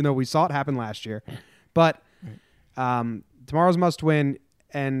 even though we saw it happen last year. But tomorrow's must win,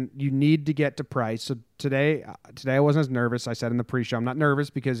 and you need to get to Price. So today I wasn't as nervous. I said in the pre-show, I'm not nervous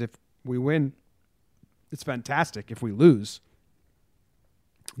because if we win, it's fantastic. If we lose,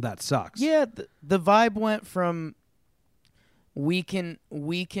 that sucks. Yeah, the vibe went from we can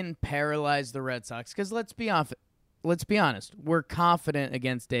paralyze the Red Sox because let's be honest, we're confident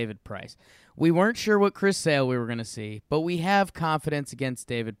against David Price. We weren't sure what Chris Sale we were going to see, but we have confidence against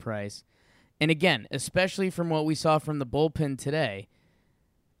David Price. And again, especially from what we saw from the bullpen today,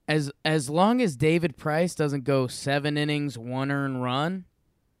 as long as David Price doesn't go 7 innings, 1 earned run,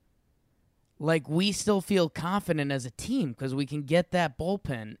 like we still feel confident as a team because we can get that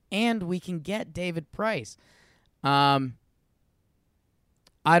bullpen and we can get David Price. I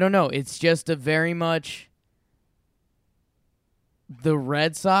don't know. It's just a very much the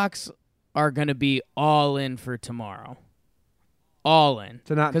Red Sox are going to be all in for tomorrow. All in.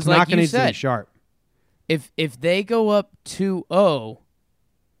 Because like you said, to be sharp. If they go up 2-0,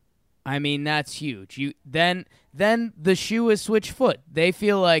 I mean that's huge. Then the shoe has switched foot. They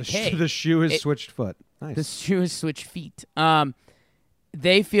feel like the shoe has switched foot. Nice. The shoe has switched feet.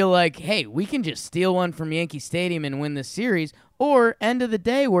 They feel like, hey, we can just steal one from Yankee Stadium and win the series, or end of the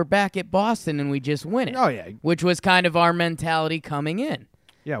day, we're back at Boston and we just win it. Oh, yeah. Which was kind of our mentality coming in.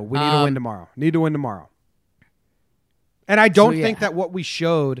 Yeah, we need to win tomorrow. And I don't think that what we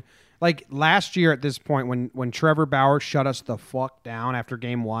showed, like last year at this point when Trevor Bauer shut us the fuck down after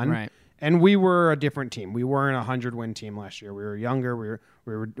game 1, right. And we were a different team. We weren't a 100-win team last year. We were younger.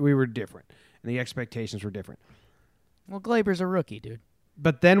 We were different, and the expectations were different. Well, Glaber's a rookie, dude.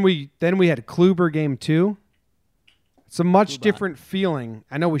 But then we had Kluber game 2. It's a much different feeling.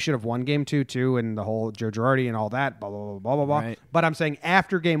 I know we should have won game 2 too, and the whole Joe Girardi and all that, blah blah blah blah blah blah. Right. But I'm saying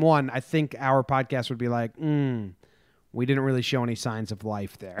after game 1, I think our podcast would be like, we didn't really show any signs of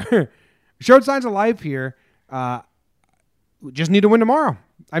life there. We showed signs of life here. We just need to win tomorrow.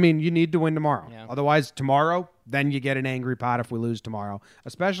 I mean, you need to win tomorrow. Yeah. Otherwise, tomorrow, then you get an angry pot if we lose tomorrow.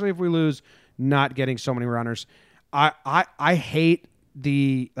 Especially if we lose, not getting so many runners. I hate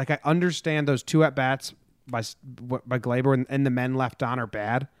I understand those 2 at bats by Glaber and the men left on are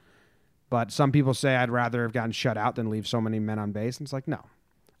bad, but some people say I'd rather have gotten shut out than leave so many men on base. And it's like, no,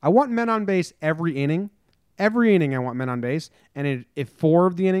 I want men on base every inning. Every inning I want men on base, and if 4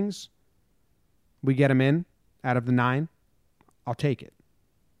 of the innings we get them in out of the 9, I'll take it.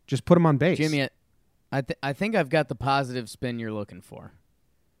 Just put them on base. Jimmy, I think I've got the positive spin you're looking for.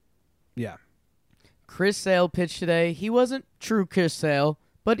 Yeah. Chris Sale pitched today. He wasn't true Chris Sale,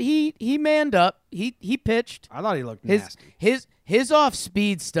 but he manned up. He pitched. I thought he looked nasty. His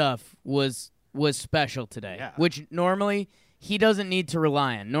off-speed stuff was special today, which normally he doesn't need to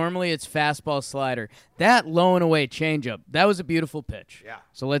rely on. Normally it's fastball slider. That low and away changeup, that was a beautiful pitch. Yeah.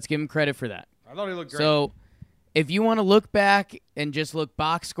 So let's give him credit for that. I thought he looked great. So if you want to look back and just look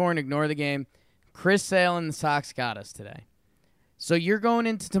box score and ignore the game, Chris Sale and the Sox got us today. So you're going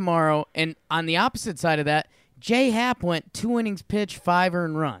into tomorrow, and on the opposite side of that, Jay Happ went 2 innings pitched, 5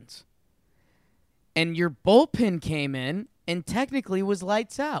 earned runs. And your bullpen came in and technically was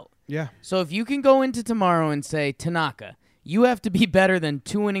lights out. Yeah. So if you can go into tomorrow and say, Tanaka, you have to be better than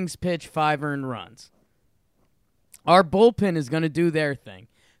 2 innings pitched, 5 earned runs. Our bullpen is going to do their thing.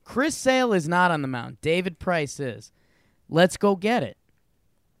 Chris Sale is not on the mound. David Price is. Let's go get it.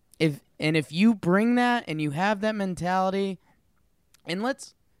 If you bring that and you have that mentality, and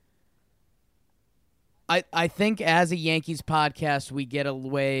I think as a Yankees podcast, we get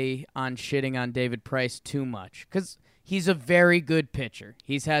away on shitting on David Price too much because he's a very good pitcher.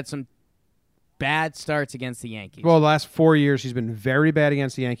 He's had some bad starts against the Yankees. Well, the last 4 years, he's been very bad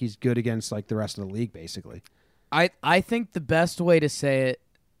against the Yankees, good against like the rest of the league, basically. I think the best way to say it,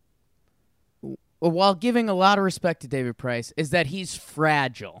 while giving a lot of respect to David Price, is that he's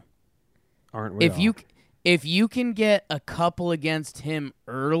fragile. Aren't we? If you can get a couple against him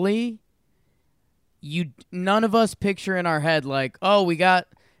early, none of us picture in our head like, oh, we got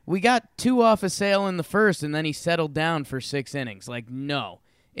 2 off a Sale in the first, and then he settled down for 6 innings. Like, no.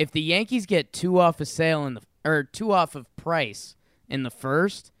 If the Yankees get 2 off a Sale or 2 off of Price in the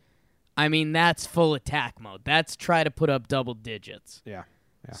first, I mean that's full attack mode. That's try to put up double digits. Yeah.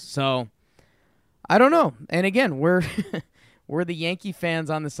 So I don't know. And again, we're the Yankee fans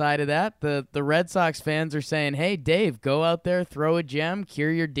on the side of that. The Red Sox fans are saying, "Hey, Dave, go out there, throw a gem,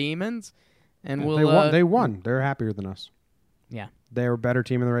 cure your demons." And they won. They're happier than us. Yeah. They were a better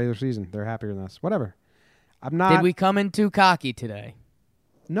team in the regular season. They're happier than us. Whatever. I'm not. Did we come in too cocky today?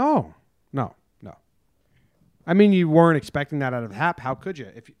 No. I mean, you weren't expecting that out of Hap. How could you?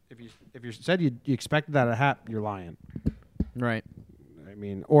 If you said you expected that out of Hap, you're lying. Right. I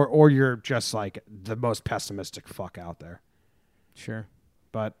mean, or you're just like the most pessimistic fuck out there. Sure.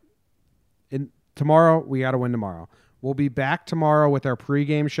 But tomorrow, we got to win tomorrow. We'll be back tomorrow with our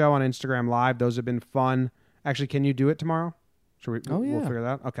pregame show on Instagram Live. Those have been fun. Actually, can you do it tomorrow? Should we? Oh, yeah. We'll figure that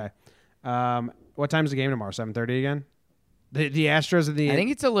out. Okay. What time's the game tomorrow? 7:30 again? The Astros and the... I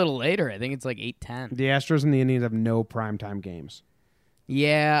think it's a little later. I think it's like 8:10. The Astros and the Indians have no primetime games.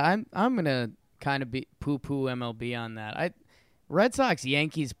 Yeah, I'm going to kind of be poo-poo MLB on that. Red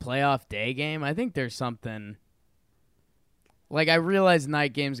Sox-Yankees playoff day game, I think there's something... Like, I realize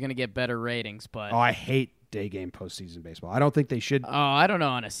night game's going to get better ratings, but... Oh, I hate day game postseason baseball. I don't think they should... Oh, I don't know.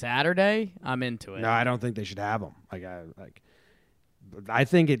 On a Saturday, I'm into it. No, I don't think they should have them. I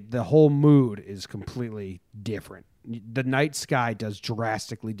think the whole mood is completely different. The night sky does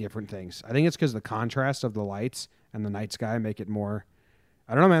drastically different things. I think it's because the contrast of the lights and the night sky make it more...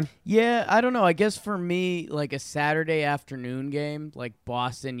 I don't know, man. Yeah, I don't know. I guess for me, like a Saturday afternoon game, like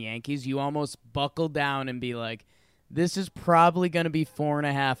Boston Yankees, you almost buckle down and be like, this is probably going to be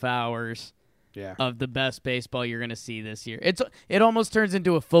 4.5 hours of the best baseball you're going to see this year. It almost turns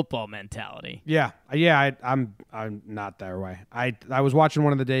into a football mentality. Yeah. I'm not that way. I was watching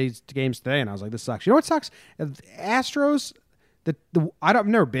one of the games today, and I was like, this sucks. You know what sucks? Astros. I've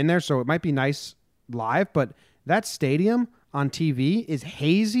never been there, so it might be nice live, but that stadium on TV is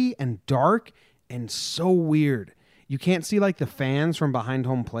hazy and dark and so weird. You can't see like the fans from behind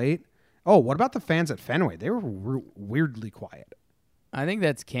home plate. Oh, what about the fans at Fenway? They were weirdly quiet. I think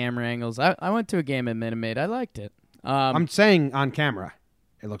that's camera angles. I went to a game at Minute Maid. I liked it. I'm saying on camera,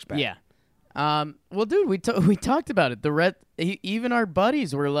 it looks bad. Yeah. Well, dude, we talked about it. Even our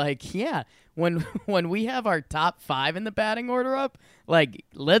buddies were like, yeah, when we have our top 5 in the batting order up, like,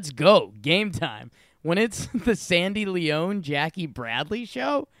 let's go, game time. When it's the Sandy Leone, Jackie Bradley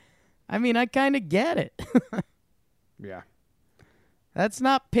show, I mean, I kind of get it. Yeah. That's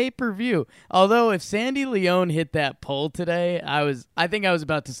not pay-per-view. Although if Sandy Leone hit that pole today, I think I was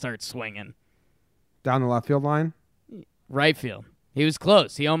about to start swinging. Down the left field line? Right field. He was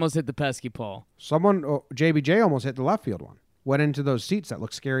close. He almost hit the pesky pole. JBJ almost hit the left field one. Went into those seats that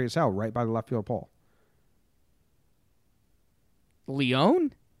look scary as hell right by the left field pole.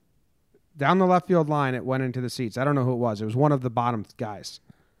 Leone? Down the left field line, it went into the seats. I don't know who it was. It was one of the bottom guys.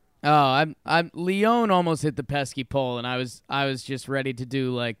 Oh, I'm Leone almost hit the pesky pole, and I was just ready to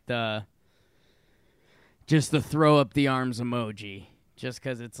do like the throw up the arms emoji, just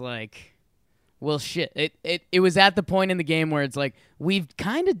because it's like, well, shit. It was at the point in the game where it's like we've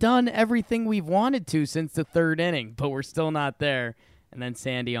kind of done everything we've wanted to since the 3rd inning, but we're still not there. And then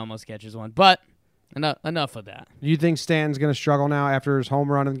Sandy almost catches one, but enough of that. You think Stanton's going to struggle now after his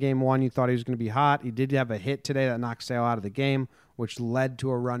home run in game 1? You thought he was going to be hot. He did have a hit today that knocked Sale out of the game, which led to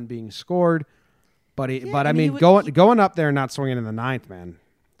a run being scored. But going up there and not swinging in the 9th, man,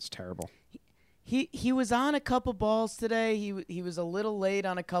 it's terrible. He was on a couple balls today. He was a little late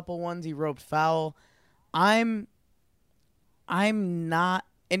on a couple ones. He roped foul. I'm not.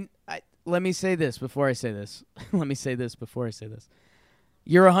 And let me say this before I say this.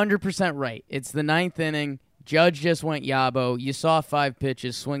 You're 100% right. It's the 9th inning. Judge just went yabo. You saw 5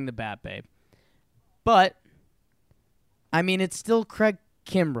 pitches. Swing the bat, babe. But I mean, it's still Craig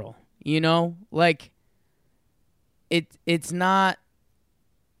Kimbrell, you know? Like, it's not,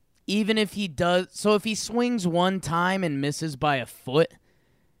 even if he does, so if he swings one time and misses by a foot,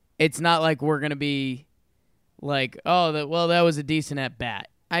 it's not like we're going to be like, oh, that was a decent at bat.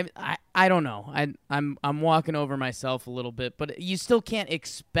 I don't know. I'm walking over myself a little bit, but you still can't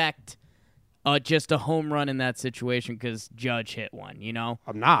expect just a home run in that situation because Judge hit one, you know?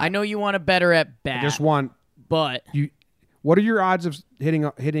 I'm not. I know you want a better at bat. I just want, but what are your odds of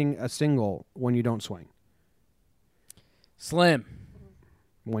hitting a single when you don't swing? Slim.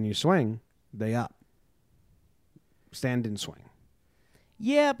 When you swing, they up. Stand and swing.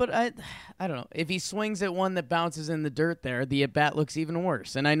 Yeah, but I don't know. If he swings at one that bounces in the dirt there, the at-bat looks even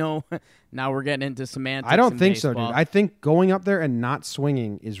worse. And I know now we're getting into semantics. I don't think baseball. so, dude. I think going up there and not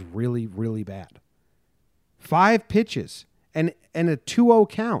swinging is really, really bad. 5 pitches and a 2-0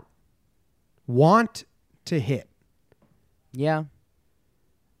 count. Want to hit. Yeah.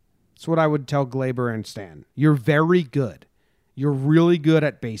 That's what I would tell Glaber and Stan. You're very good. You're really good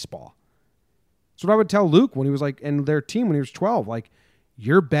at baseball. That's what I would tell Luke when he was like, and their team when he was 12. Like,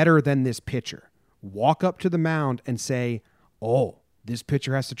 you're better than this pitcher. Walk up to the mound and say, oh, this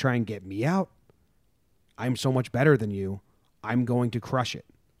pitcher has to try and get me out. I'm so much better than you. I'm going to crush it.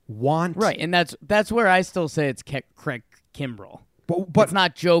 Right, and that's where I still say it's Craig Kimbrell. But it's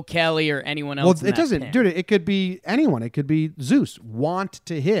not Joe Kelly or anyone else. Well, it doesn't, dude. It could be anyone. It could be Zeus. Want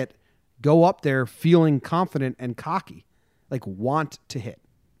to hit, go up there feeling confident and cocky. Like want to hit.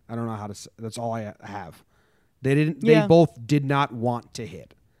 I don't know how to say. That's all I have. They didn't. They both did not want to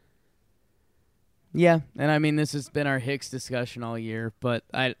hit. Yeah, and I mean this has been our Hicks discussion all year, but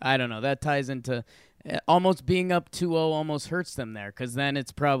I don't know. That ties into almost being up 2-0 almost hurts them there because then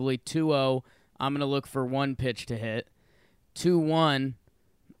it's probably 2-0. I'm gonna look for one pitch to hit. 2-1.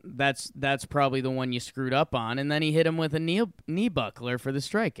 That's probably the one you screwed up on, and then he hit him with a knee buckler for the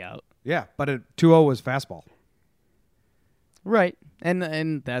strikeout. Yeah, but a 2-0 was fastball. Right,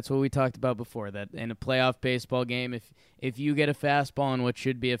 and that's what we talked about before. That in a playoff baseball game, if you get a fastball in what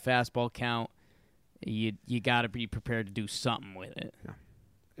should be a fastball count, you got to be prepared to do something with it.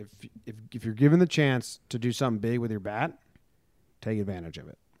 Yeah. If you're given the chance to do something big with your bat, take advantage of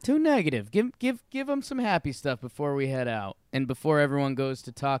it. Too negative. Give them some happy stuff before we head out. And before everyone goes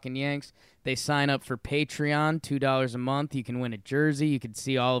to Talkin' Yanks, they sign up for Patreon, $2 a month. You can win a jersey. You can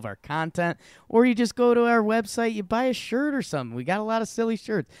see all of our content. Or you just go to our website, you buy a shirt or something. We got a lot of silly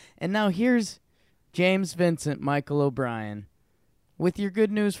shirts. And now here's James Vincent, Michael O'Brien, with your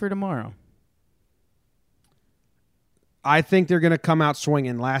good news for tomorrow. I think they're going to come out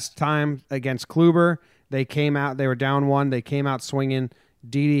swinging. Last time against Kluber, they came out. They were down 1. They came out swinging.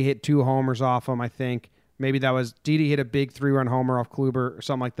 Didi hit 2 homers off him, I think. Maybe that was Didi hit a big 3-run homer off Kluber or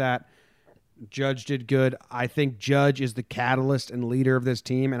something like that. Judge did good. I think Judge is the catalyst and leader of this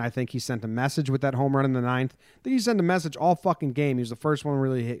team, and I think he sent a message with that home run in the 9th. I think he sent a message all fucking game. He was the first one to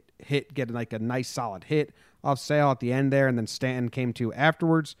really get like a nice solid hit off Sale at the end there, and then Stanton came to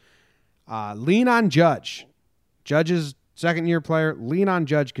afterwards. Lean on Judge. Judge's second-year player. Lean on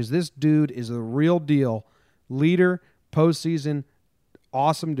Judge because this dude is the real deal. Leader, postseason,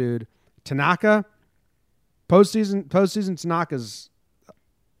 awesome dude. Tanaka, postseason Tanaka's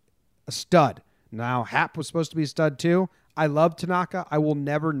a stud. Now, Happ was supposed to be a stud too. I love Tanaka. I will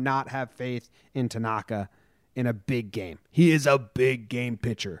never not have faith in Tanaka in a big game. He is a big game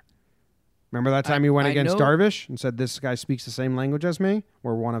pitcher. Remember that time he went against Darvish and said, this guy speaks the same language as me?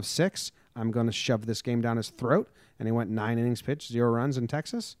 We're 1 of 6. I'm going to shove this game down his throat. And he went 9 innings pitched, 0 runs in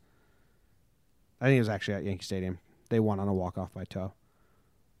Texas. I think it was actually at Yankee Stadium. They won on a walk-off by Toe.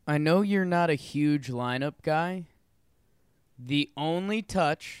 I know you're not a huge lineup guy. The only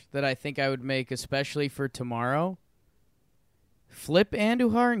touch that I think I would make, especially for tomorrow, flip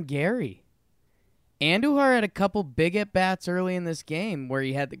Andujar and Gary. Andujar had a couple big at-bats early in this game where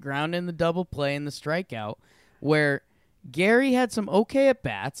he had the ground in the double play and the strikeout, where Gary had some okay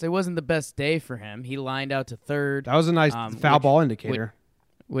at-bats. It wasn't the best day for him. He lined out to third. That was a nice foul ball indicator.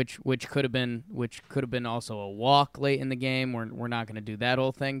 Which could have been also a walk late in the game. We're not going to do that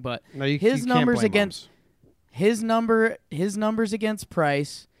whole thing, but no, his numbers against his numbers against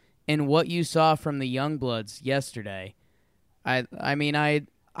Price and what you saw from the Youngbloods yesterday. I mean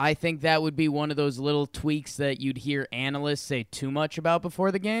I think that would be one of those little tweaks that you'd hear analysts say too much about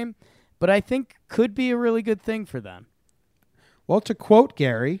before the game, but I think could be a really good thing for them. Well, to quote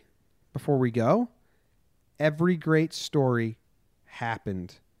Gary, before we go, every great story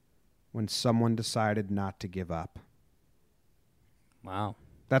happened when someone decided not to give up. Wow.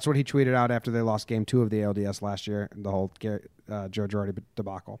 That's what he tweeted out after they lost Game 2 of the ALDS last year, the whole Joe Girardi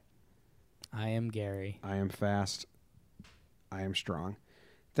debacle. I am Gary. I am fast. I am strong.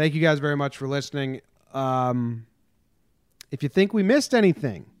 Thank you guys very much for listening. If you think we missed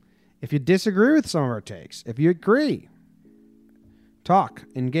anything, if you disagree with some of our takes, if you agree, talk,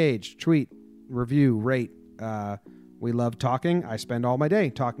 engage, tweet, review, rate. We love talking. I spend all my day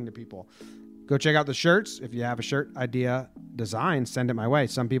talking to people. Go check out the shirts. If you have a shirt idea, design, send it my way.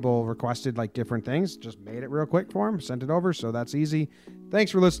 Some people requested like different things. Just made it real quick for them. Sent it over, so that's easy.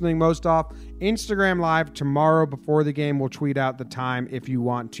 Thanks for listening, Most Off. Instagram Live tomorrow before the game. We'll tweet out the time if you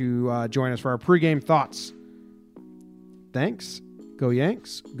want to join us for our pregame thoughts. Thanks. Go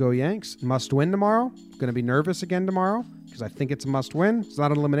Yanks. Go Yanks. Must win tomorrow. Going to be nervous again tomorrow because I think it's a must win. It's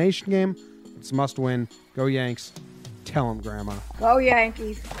not an elimination game. It's a must win. Go Yanks. Tell them, Grandma. Go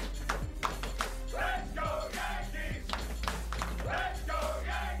Yankees.